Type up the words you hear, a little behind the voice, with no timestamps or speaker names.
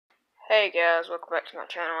Hey guys, welcome back to my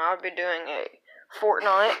channel. I'll be doing a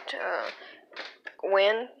Fortnite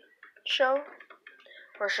win show.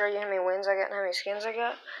 I'll show you how many wins I got and how many skins I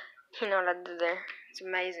got. You know what I did there. It's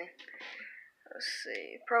amazing. Let's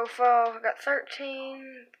see. Profile, I got 13,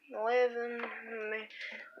 11. Let me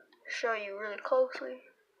show you really closely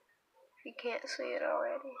if you can't see it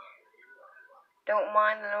already. Don't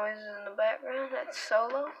mind the noises in the background. That's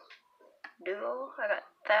solo. Duo, I got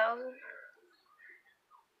 1,000.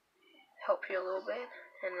 Help you a little bit.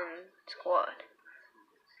 And then squad.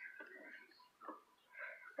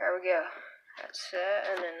 There we go. That's it,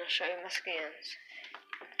 and then I'll show you my skins.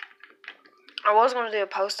 I was going to do a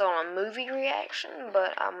post on a movie reaction,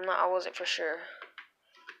 but I wasn't for sure.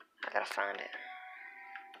 I gotta find it.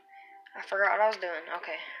 I forgot what I was doing.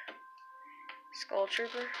 Okay. Skull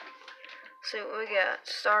Trooper. See what we got.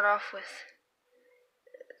 Start off with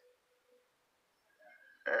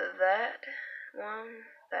that one,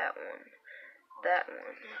 that one, that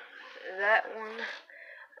one, that one,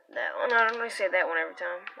 that one. I don't really say that one every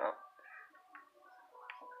time. Oh.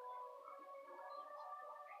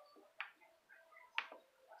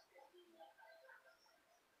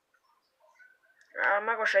 I'm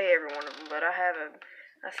not going to show you every one of them, but I have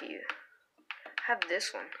a few. I have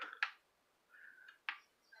this one.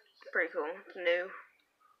 Pretty cool. It's new.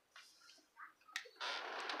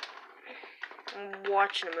 I'm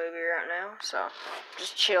watching a movie right now, so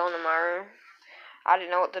just chilling in my room. I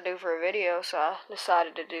didn't know what to do for a video, so I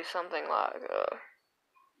decided to do something like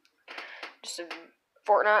just a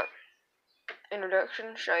Fortnite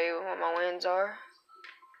introduction, show you what my wins are.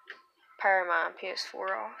 Power my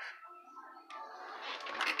PS4 off.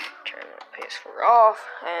 Turn my PS4 off,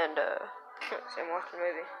 and so I'm watching a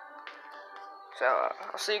movie. So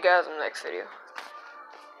I'll see you guys in the next video.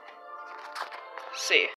 See ya.